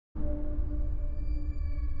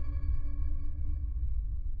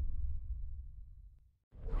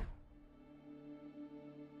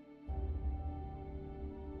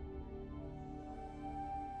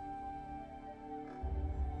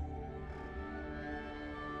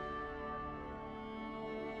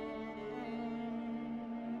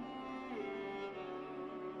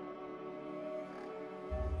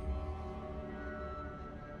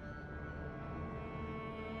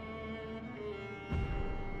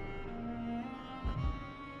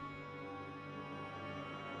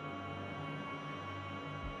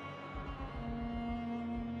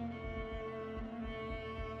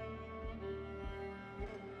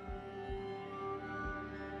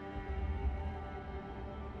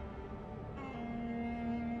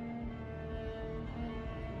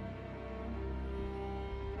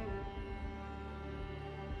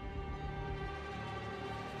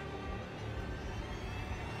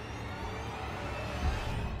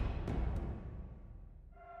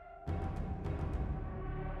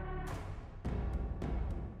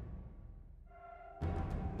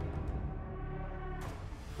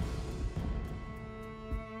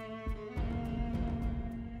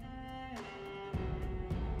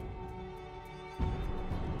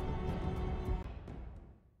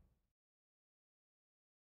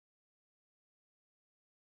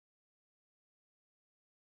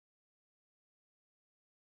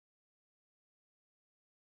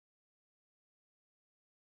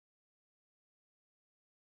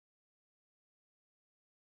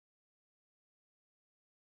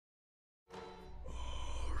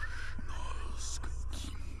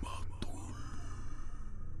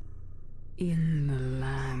In the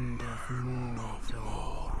land of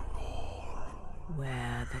Mordor,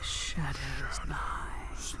 where the shadows lie.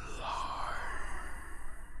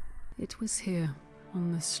 It was here,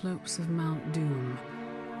 on the slopes of Mount Doom,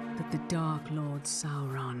 that the Dark Lord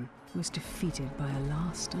Sauron was defeated by a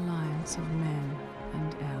last alliance of men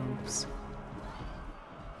and elves.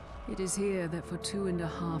 It is here that for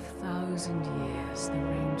 2,500 years the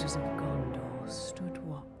Rangers of Gondor stood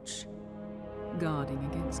watch, guarding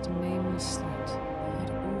against a nameless threat they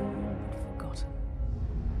had all but forgotten.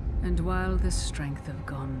 And while the strength of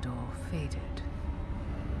Gondor faded,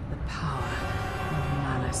 the power and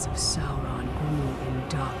malice of Sauron grew in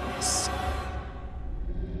darkness.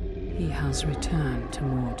 He has returned to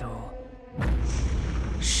Mordor.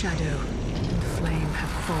 Shadow and flame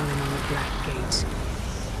have fallen on the Black Gate,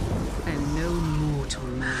 and no mortal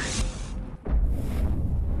man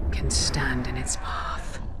can stand in its path.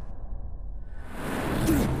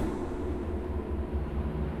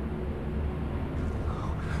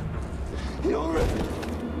 You're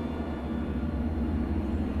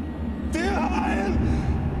dear Iron!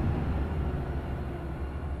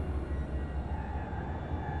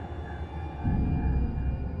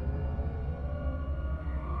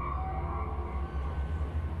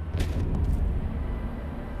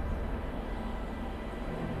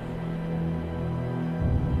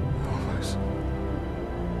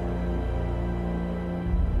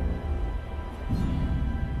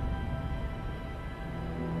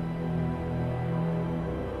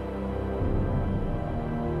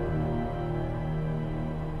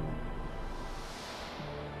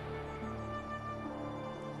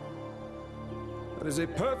 That is a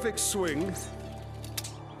perfect swing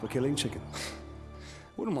for killing chicken.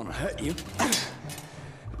 Wouldn't want to hurt you.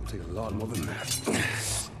 It'll take a lot more than that.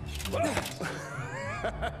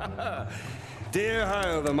 Dear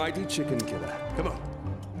Hyle, the mighty chicken killer. Come on.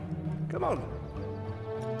 Come on.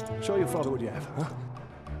 Show your father what you have, huh?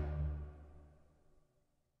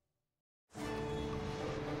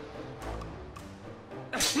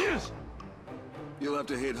 You'll have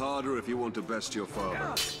to hit harder if you want to best your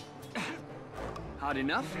father. Hard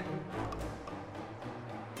enough?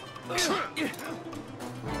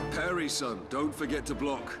 Parry, son. Don't forget to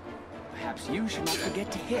block. Perhaps you should not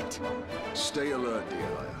forget to hit. Stay alert, dear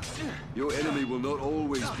Haya. Your enemy will not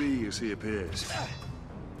always be as he appears.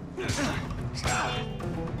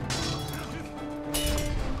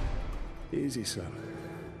 Easy, son.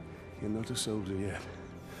 You're not a soldier yet.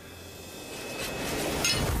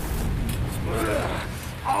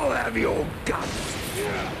 I'll have your guts!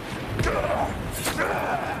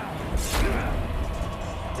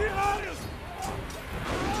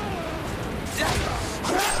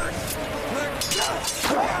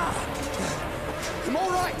 I'm all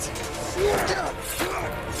right!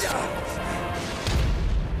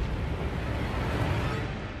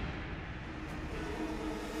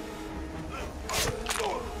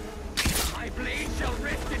 My blade shall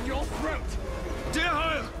rest in your throat! Dear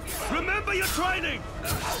Hyle, remember your training!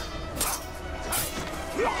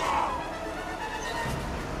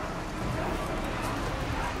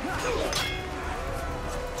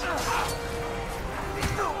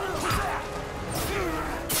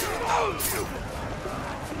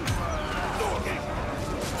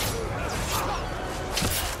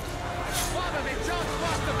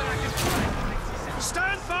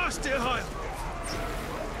 Stand fast, dear Hyle!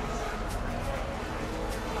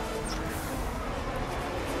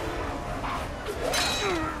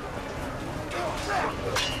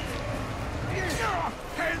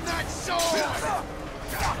 Hand that sword!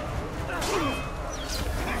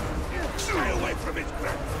 Stay away from its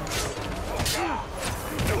grip!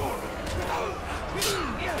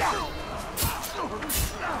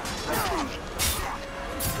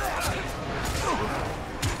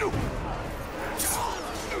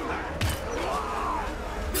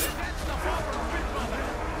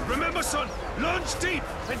 Remember, son, lunge deep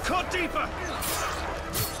and cut deeper!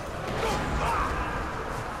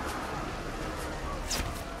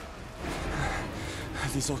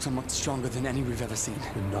 These orcs are much stronger than any we've ever seen.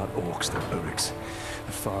 They're not orcs, they're Uruks.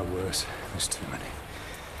 They're far worse. There's too many.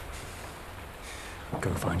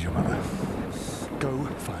 Go find your mother. Go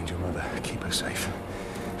find your mother. Keep her safe.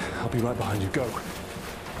 I'll be right behind you. Go.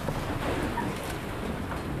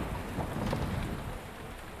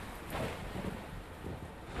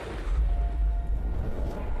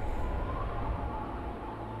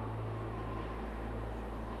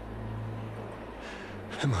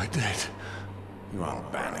 Am I dead? You are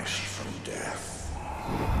banished from death.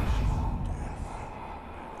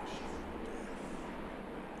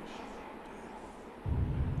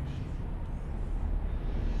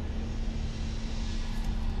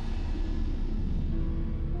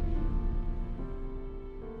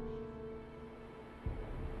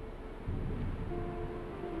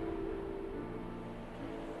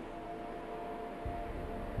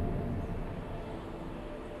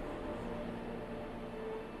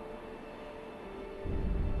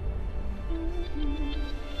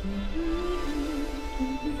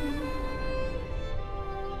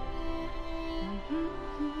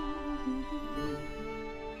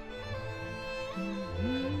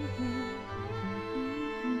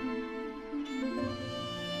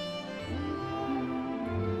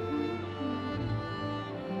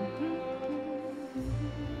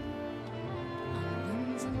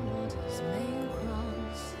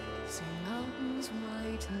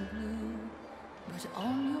 But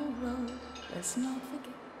on your road, let's not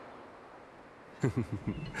forget.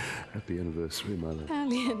 Happy anniversary, my love.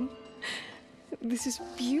 Alien, this is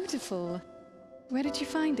beautiful. Where did you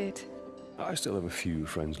find it? I still have a few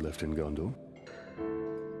friends left in Gondor.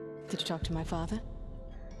 Did you talk to my father?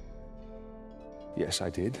 Yes, I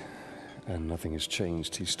did. And nothing has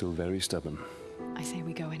changed. He's still very stubborn. I say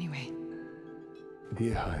we go anyway.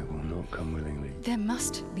 Dear I will not come willingly. There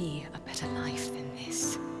must be a better life than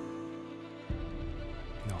this.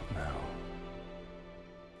 Not now.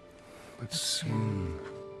 But soon.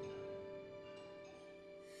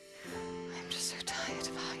 I'm just so tired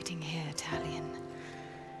of hiding here, Talion.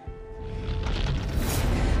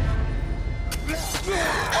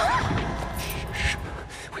 Shh.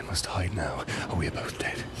 We must hide now, or we are both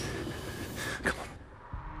dead. Come on.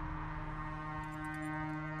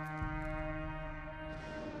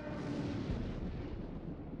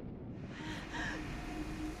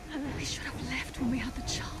 We should have left when we had the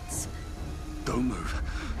chance. Don't move.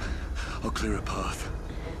 I'll clear a path.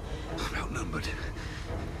 I'm outnumbered.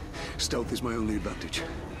 Stealth is my only advantage.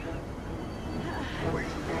 We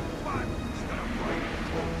should be fun instead of fighting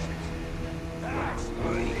horses. That's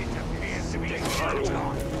what it appears to be.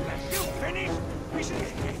 You finished? We should...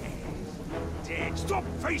 Dead. Stop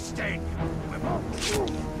feasting!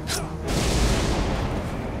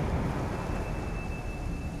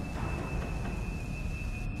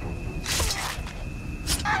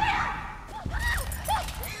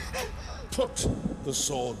 Put the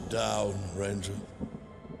sword down, Ranger.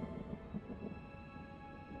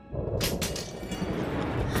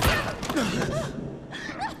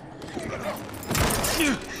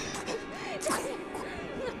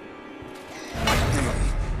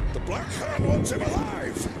 The Black Hand wants him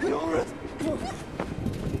alive!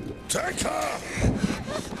 Take her!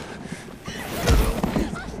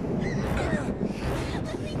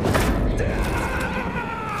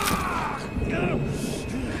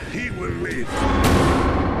 He will live.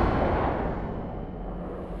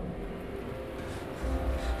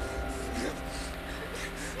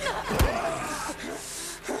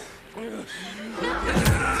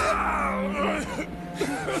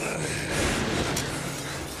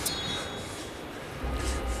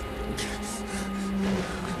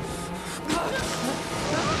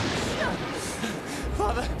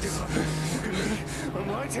 Father! I'm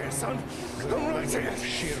right here, son. I'm right here.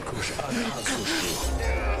 Shirkush Adhazushu.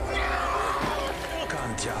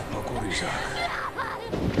 Kantya Pakurizak.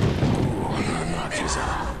 Nakiza.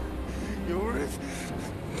 You're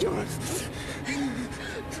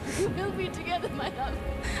We'll be together, my love.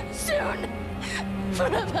 Soon.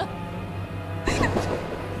 Forever.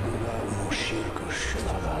 Shirkush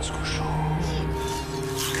Adhazushu.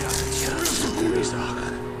 Kantya Pakurizak.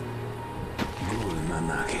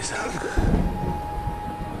 Nakizak.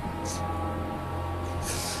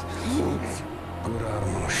 Gurar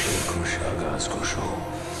Moshirkush Agazkushu.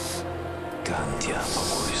 Kantya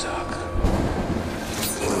Pakurizak.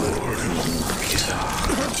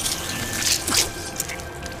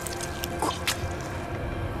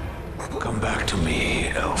 Come back to me,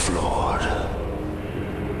 Elf Lord.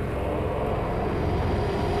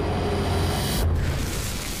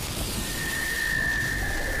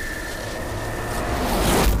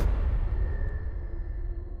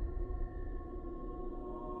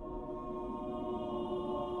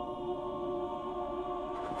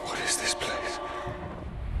 What is this place?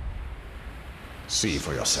 See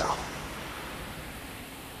for yourself.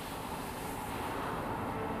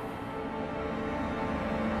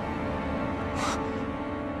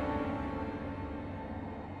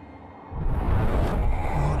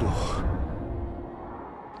 Mordor.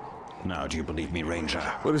 Now do you believe me, Ranger?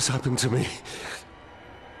 What has happened to me?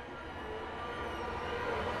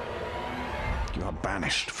 You are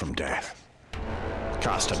banished from death.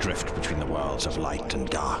 Cast adrift between the worlds of light and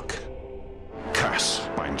dark. Curse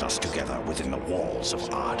binds us together within the walls of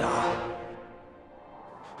Ardar.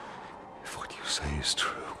 If what you say is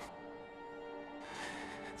true,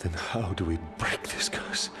 then how do we break this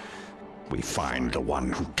curse? We find the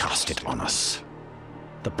one who cast it on us.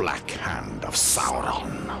 The Black Hand of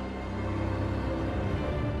Sauron.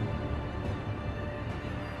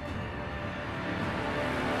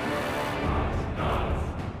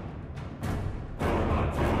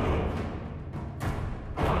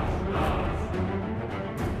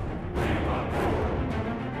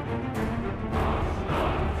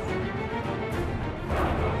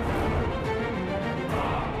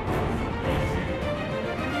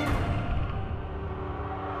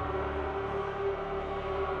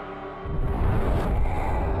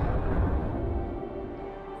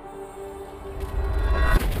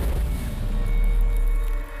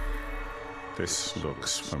 This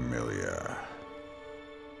looks familiar.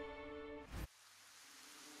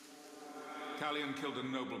 Calian killed a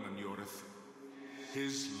nobleman, Yorith.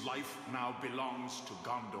 His life now belongs to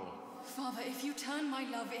Gondor. Father, if you turn my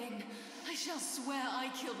love in, I shall swear I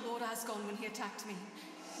killed Lord Asgon when he attacked me.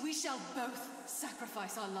 We shall both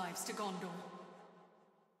sacrifice our lives to Gondor.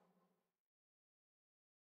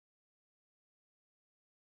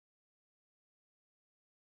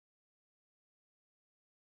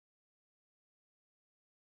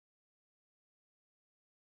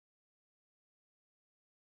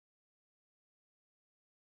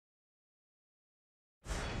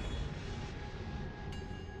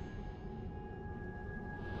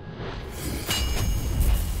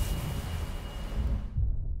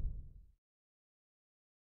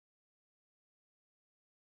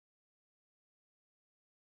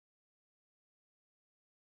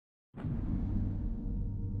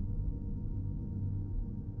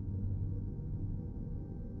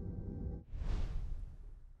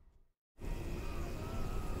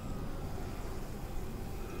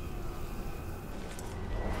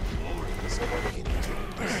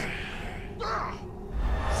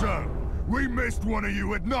 So, we missed one of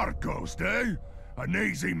you at Narcos, eh? An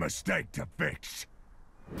easy mistake to fix.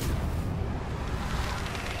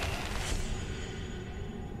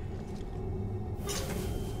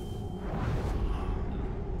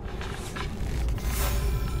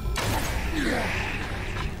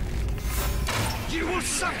 You will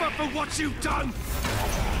suffer for what you've done!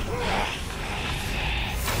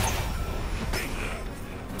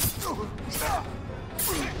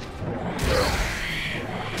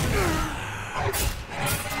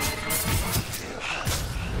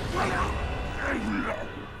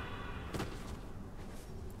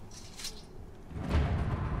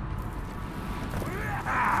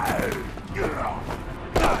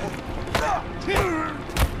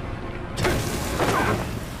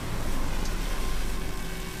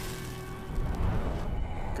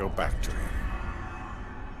 Go back to him.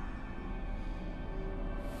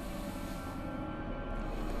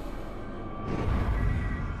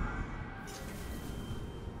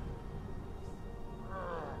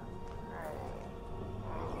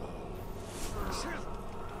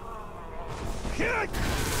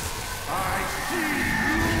 I see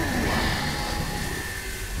you!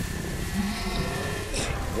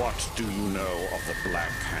 What do you know of the Black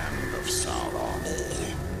Hand of Sauron?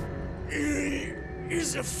 He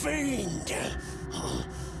is a fiend.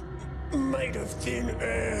 Made of thin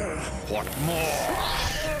air. What more?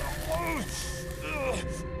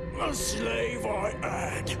 A slave I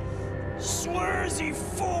had. Swears he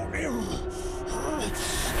fought him.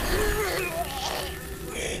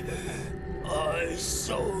 I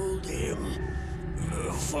sold him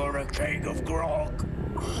for a keg of grog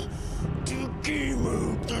to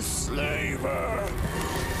Gimu the slaver.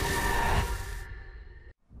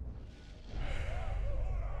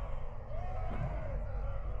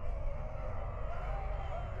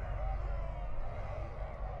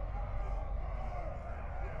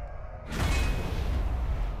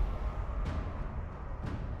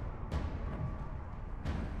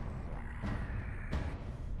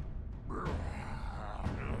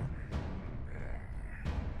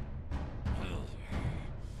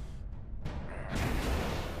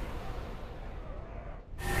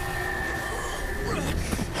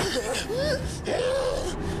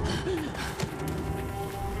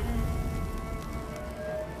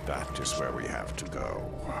 That is where we have to go.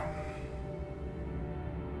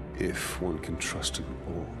 If one can trust an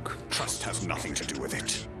orc. Trust has nothing to do with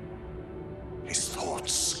it. His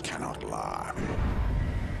thoughts cannot lie.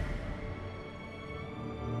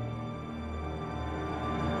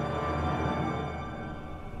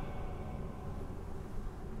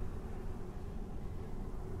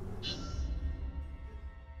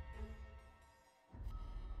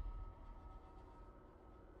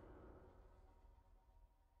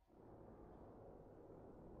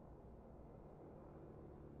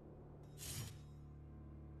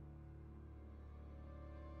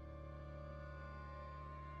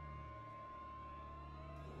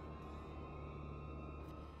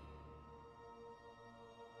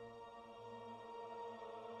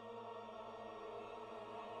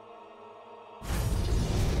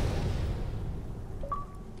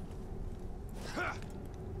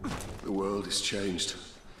 The world has changed.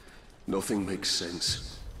 Nothing makes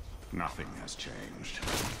sense. Nothing has changed.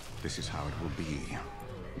 This is how it will be.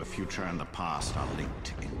 The future and the past are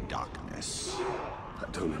linked in darkness. I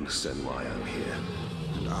don't understand why I'm here.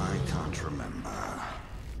 And I can't remember.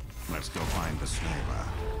 Let's go find the slaver.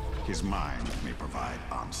 His mind may provide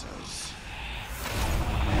answers.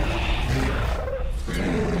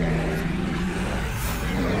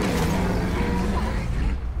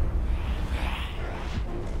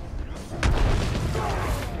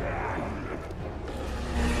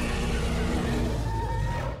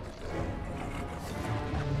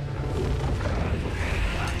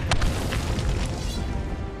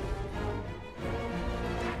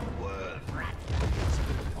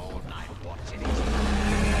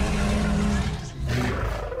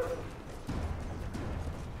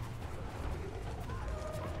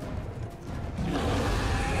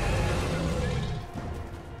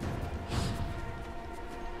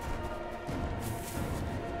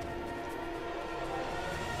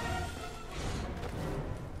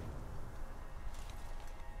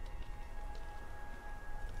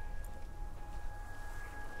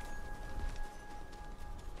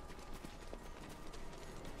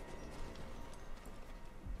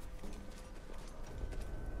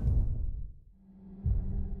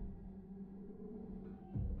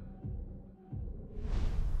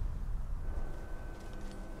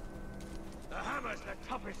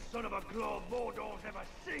 roughest son of a Glaw Mordor's ever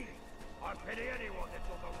seen. I pity anyone that's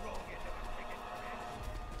on the wrong end of a ticket to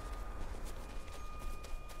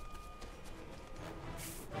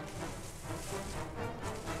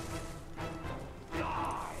this.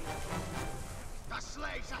 Die! The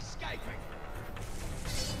slave's escaping!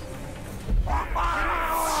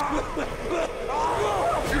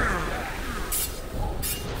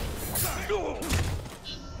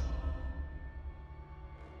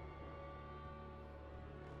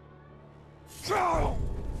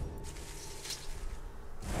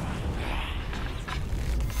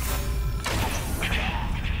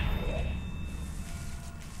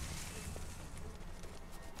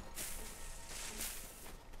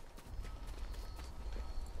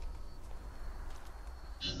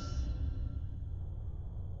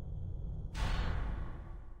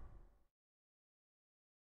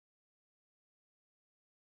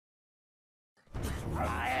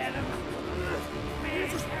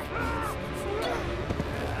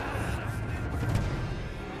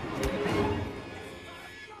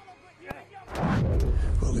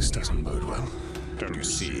 Well, this doesn't bode well. Don't you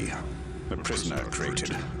see? The prisoner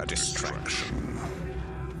created a distraction.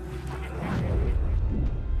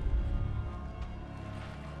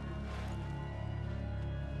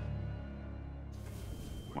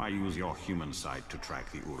 Why use your human sight to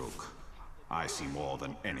track the Uruk? I see more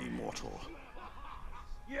than any mortal.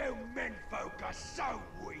 You menfolk are so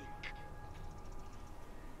weak!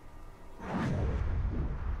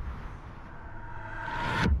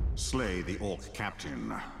 Slay the Orc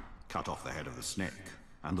captain, cut off the head of the snake,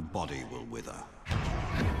 and the body will wither.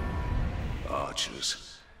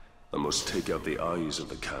 Archers. I must take out the eyes of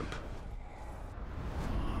the camp.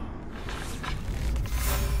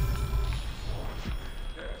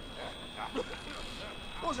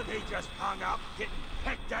 Wasn't he just hung up, getting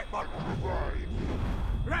pecked at by...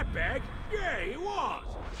 Ratbag? Yeah, he was!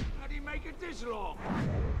 How'd he make it this long?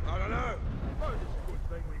 I don't know. Suppose it's a good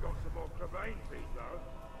thing we got some more Crevane feet, though.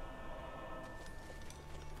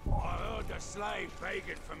 I heard the slave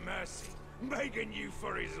begging for mercy, begging you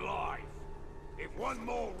for his life. If one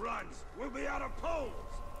more runs, we'll be out of poles!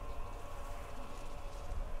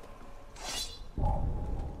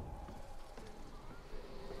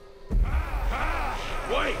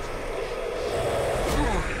 Wait!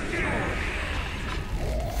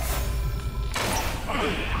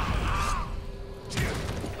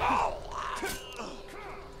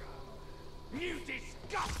 You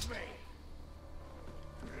disgust me!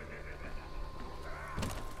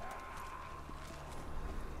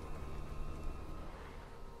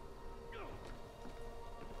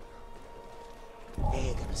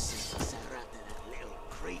 They're gonna see us after that little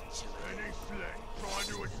creature. Any slave trying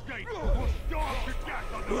to escape will starve to death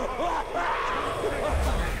on the road!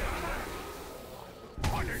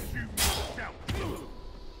 Why don't you yourself?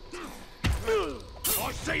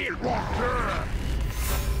 I see it right there!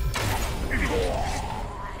 You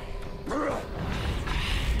were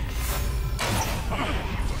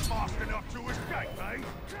fast enough to escape, eh?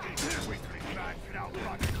 Weakling man can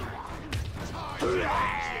outrun you.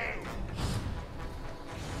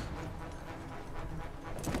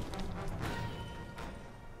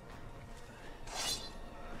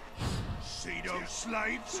 See those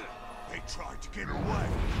slaves? They tried to get away,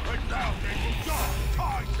 and now they will die,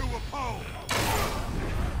 tied to a pole!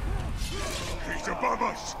 He's above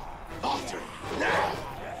us! After now!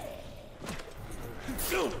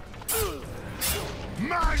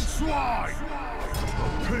 Man swine!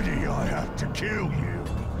 Pity I have to kill you.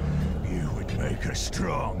 You would make a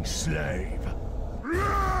strong slave.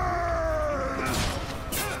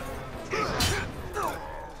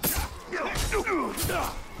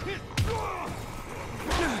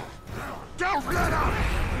 Don't let up!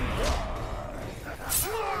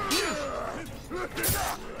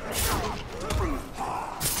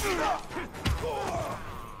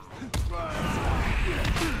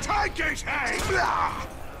 Take his head!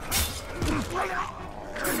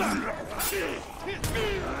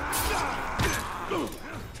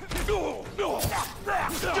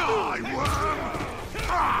 Die, worm!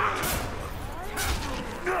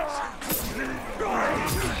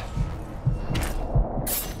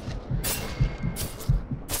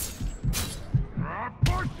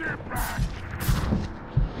 Push it back!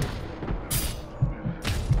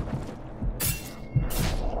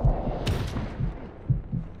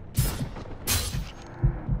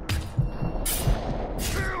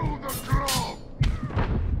 Kill the globe!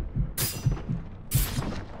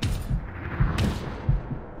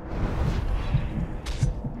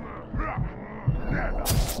 Never!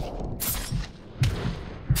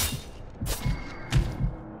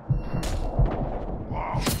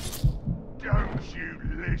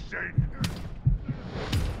 sake!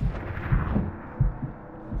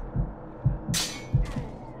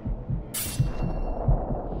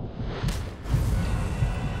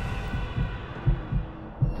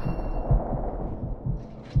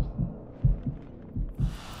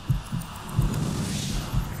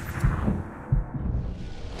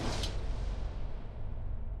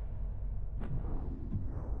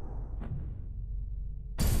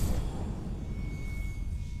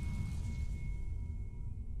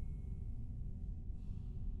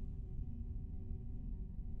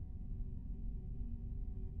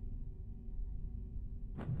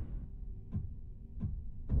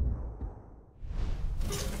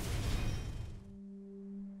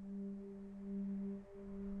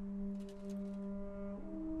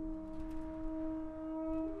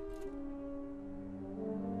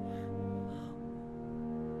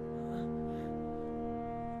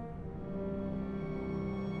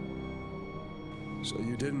 So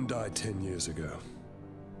you didn't die 10 years ago.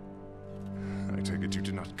 I take it you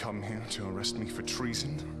did not come here to arrest me for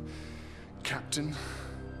treason, Captain?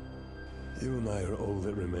 You and I are all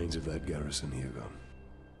that remains of that garrison, Hugo.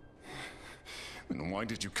 Then why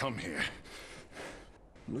did you come here?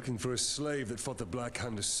 Looking for a slave that fought the Black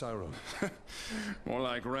Hand of Sauron. More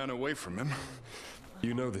like ran away from him.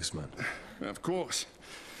 You know this man? Of course.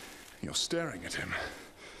 You're staring at him.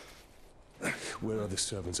 Where are the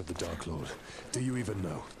servants of the Dark Lord? Do you even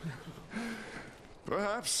know?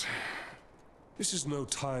 Perhaps. This is no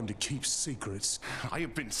time to keep secrets. I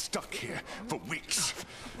have been stuck here for weeks.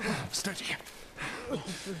 Steady.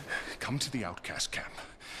 Come to the outcast camp.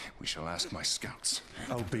 We shall ask my scouts.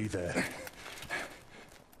 I'll be there.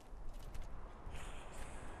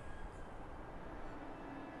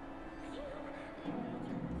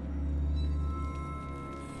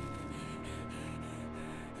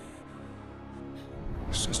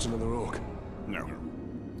 It's just another orc. No.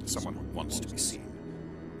 Someone wants to be seen.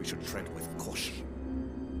 We should tread with caution.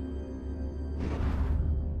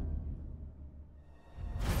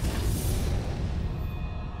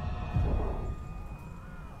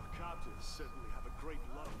 Captives certainly have a great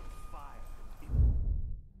love of fire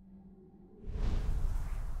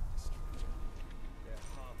Their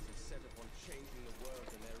hearts are set upon changing the world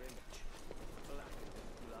in their image. Black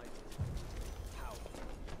and lighted. How?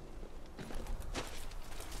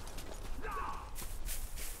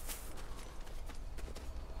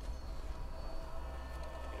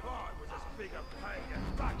 If I was as big a pain as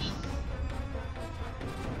that.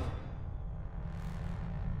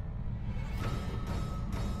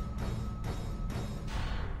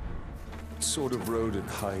 What sort of rodent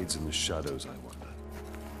hides in the shadows, I wonder?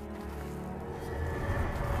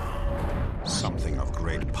 Something of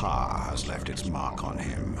great power has left its mark on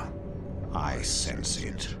him. I sense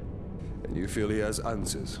it. And you feel he has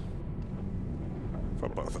answers? For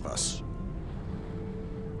both of us.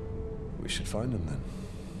 We should find him then.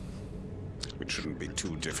 It shouldn't be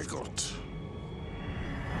too difficult.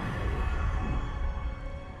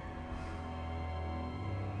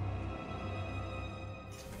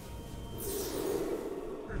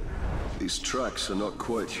 These tracks are not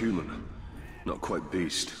quite human. Not quite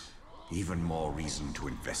beast. Even more reason to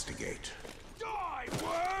investigate. Die,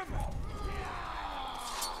 worm!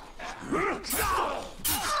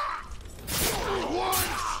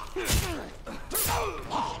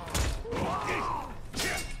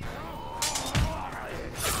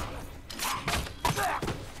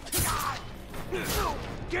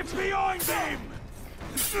 Get behind him!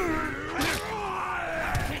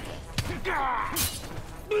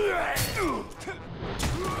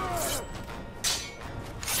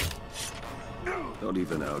 Not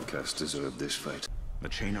even outcasts deserve this fate. The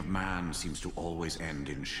chain of man seems to always end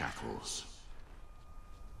in shackles.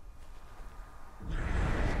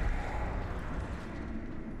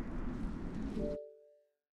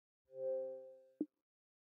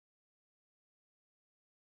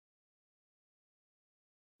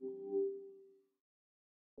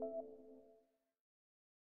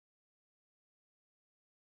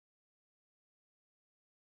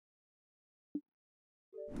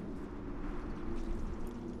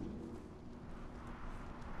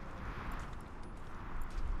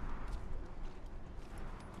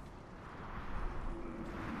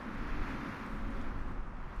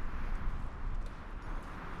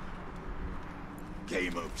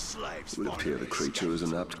 Game of slaves. It would appear the creature is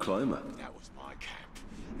an apt climber. That was my camp.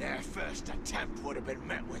 Their first attempt would have been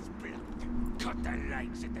met with blood. Cut their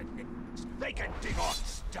legs at the knees. They can dig on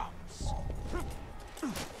stumps.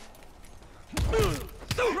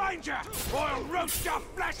 Ranger! I'll roast your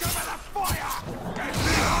flesh over the fire! Get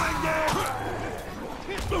behind there!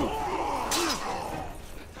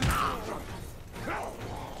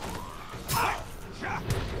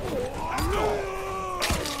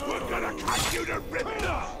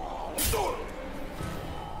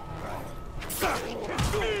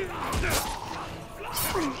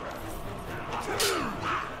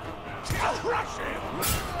 Crush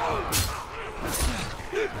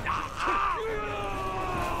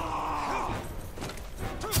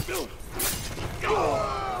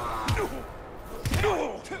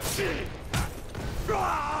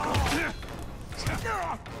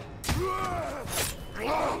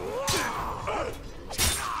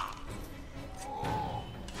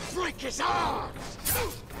Break his arms!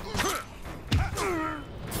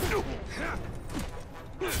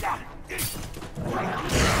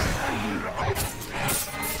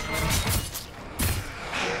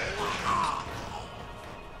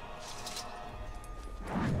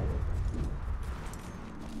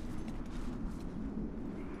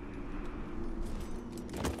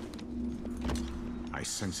 I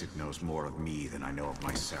sense it knows more of me than I know of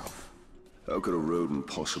myself. How could a rodent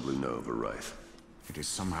possibly know of a wraith? It is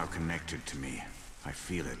somehow connected to me. I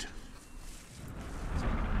feel it.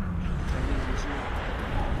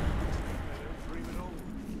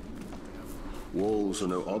 Walls are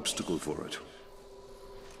no obstacle for it.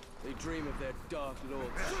 They dream of their dark lord's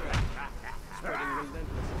shadow, spreading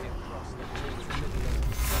relentlessly across the king's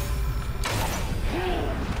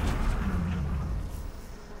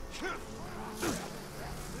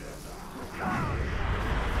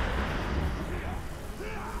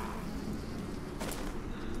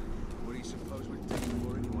What do you suppose we're digging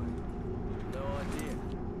for anyway? No idea.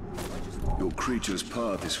 Your creature's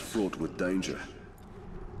path is fraught with danger.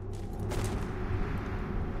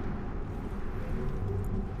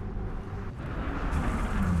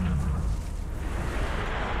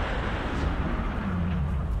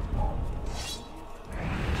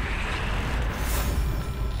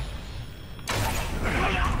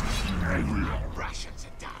 Rations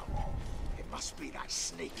are down. It must be that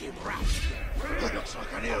sneaky rat. It looks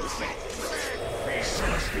like an ill fit.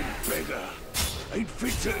 Disgusting beggar. Ain't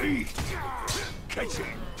fit to eat. Catch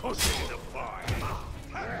him, toss him in the fire.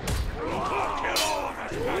 Kill all of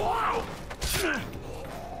us.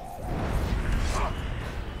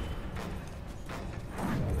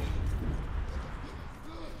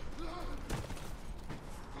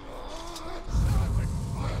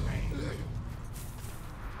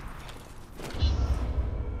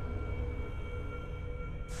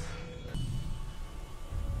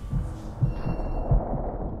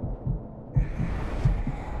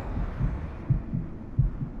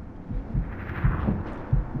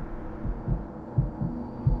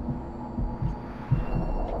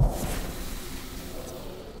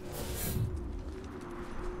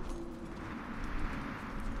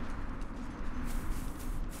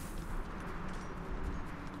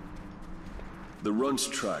 The runt's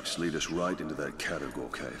tracks lead us right into that Category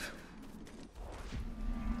cave.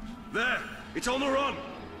 There! It's on the run!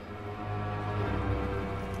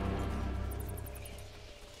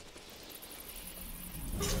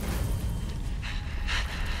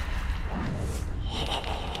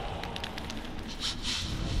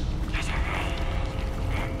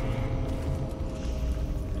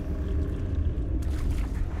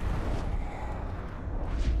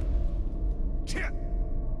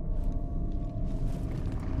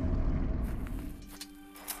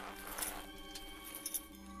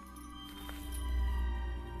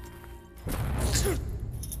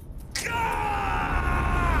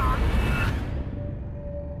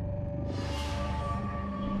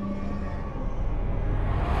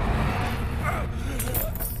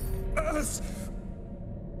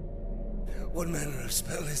 What manner of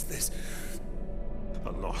spell is this?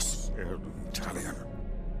 A lost heirloom talion.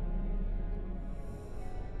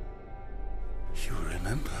 You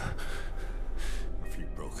remember? A few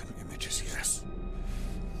broken images, yes.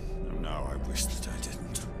 And now I wish that I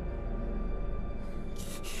didn't.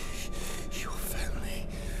 Your family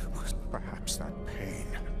was... Perhaps that pain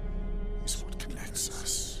is what connects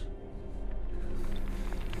us.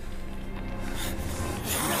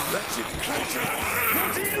 That's it, Clancy!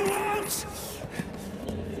 What do you want?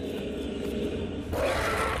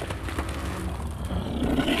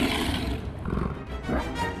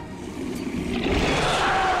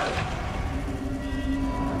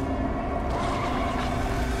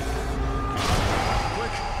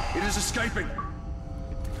 Quick! It is escaping!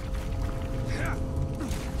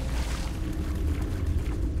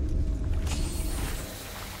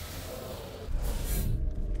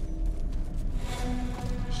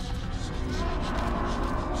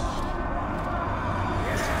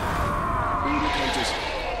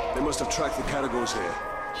 They must have tracked the categories here.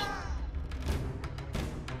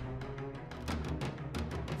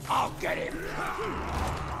 I'll get him!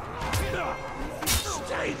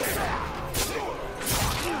 Stay there!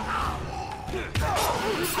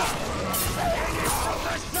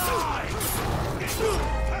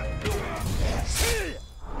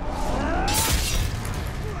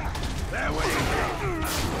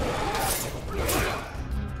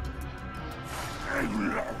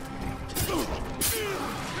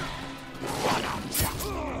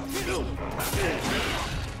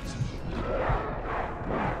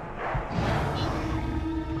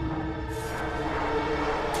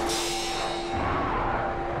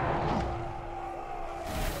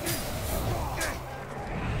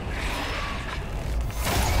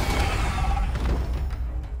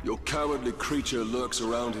 Your cowardly creature lurks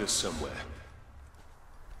around here somewhere.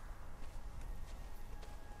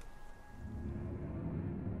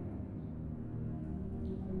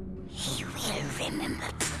 He will remember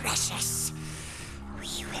Precious.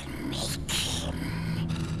 We will make him.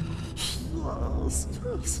 Yes,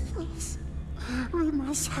 yes, yes. We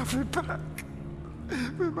must have it back.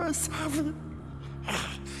 We must have it.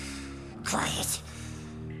 Quiet.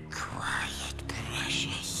 Quiet,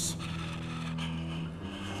 Precious.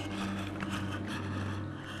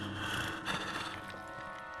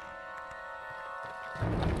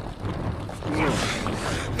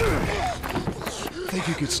 Think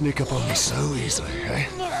you could sneak up on me so easily, eh?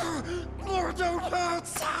 No! No, don't hurt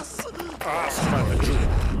us! Ask about the dream.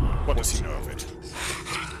 What does he know of it?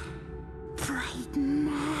 Bright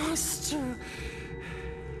Master.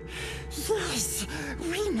 Yes,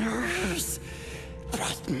 we knows.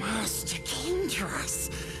 Bright Master came to us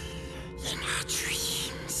in our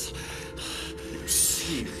dreams. You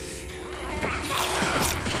see me.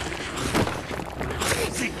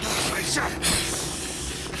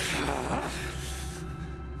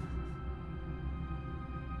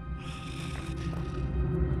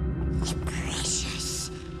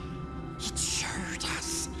 Precious. It showed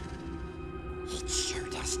us. It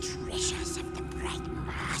showed us treasures of the Bright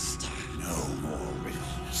Master. No more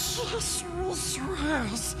riddles. Yes, we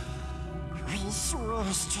swears. We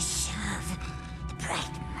swears to serve the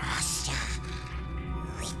Bright Master.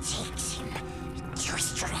 We takes him to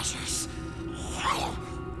his treasures.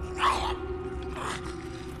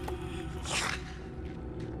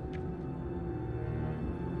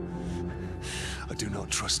 I do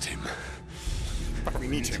not trust him. But we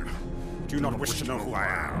need him. Do you not wish to know who I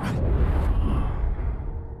am?